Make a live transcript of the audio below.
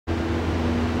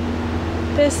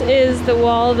This is the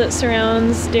wall that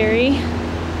surrounds Derry.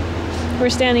 We're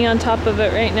standing on top of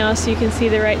it right now, so you can see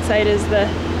the right side is the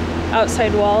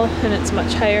outside wall, and it's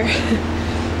much higher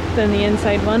than the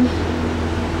inside one.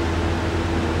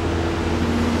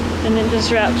 And it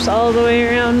just wraps all the way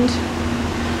around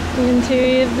the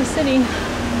interior of the city.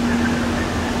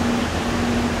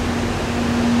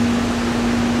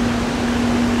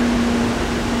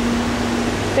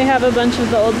 They have a bunch of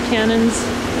the old cannons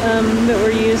that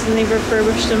were used, and they've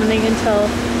refurbished them, and they can tell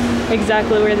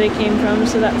exactly where they came from,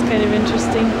 so that's kind of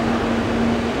interesting.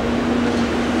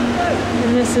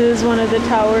 And this is one of the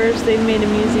towers. They've made a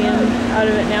museum out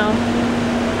of it now.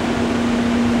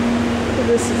 So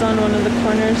this is on one of the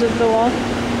corners of the wall.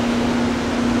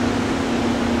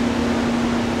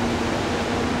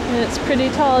 And it's pretty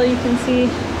tall. You can see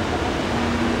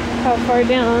how far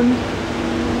down.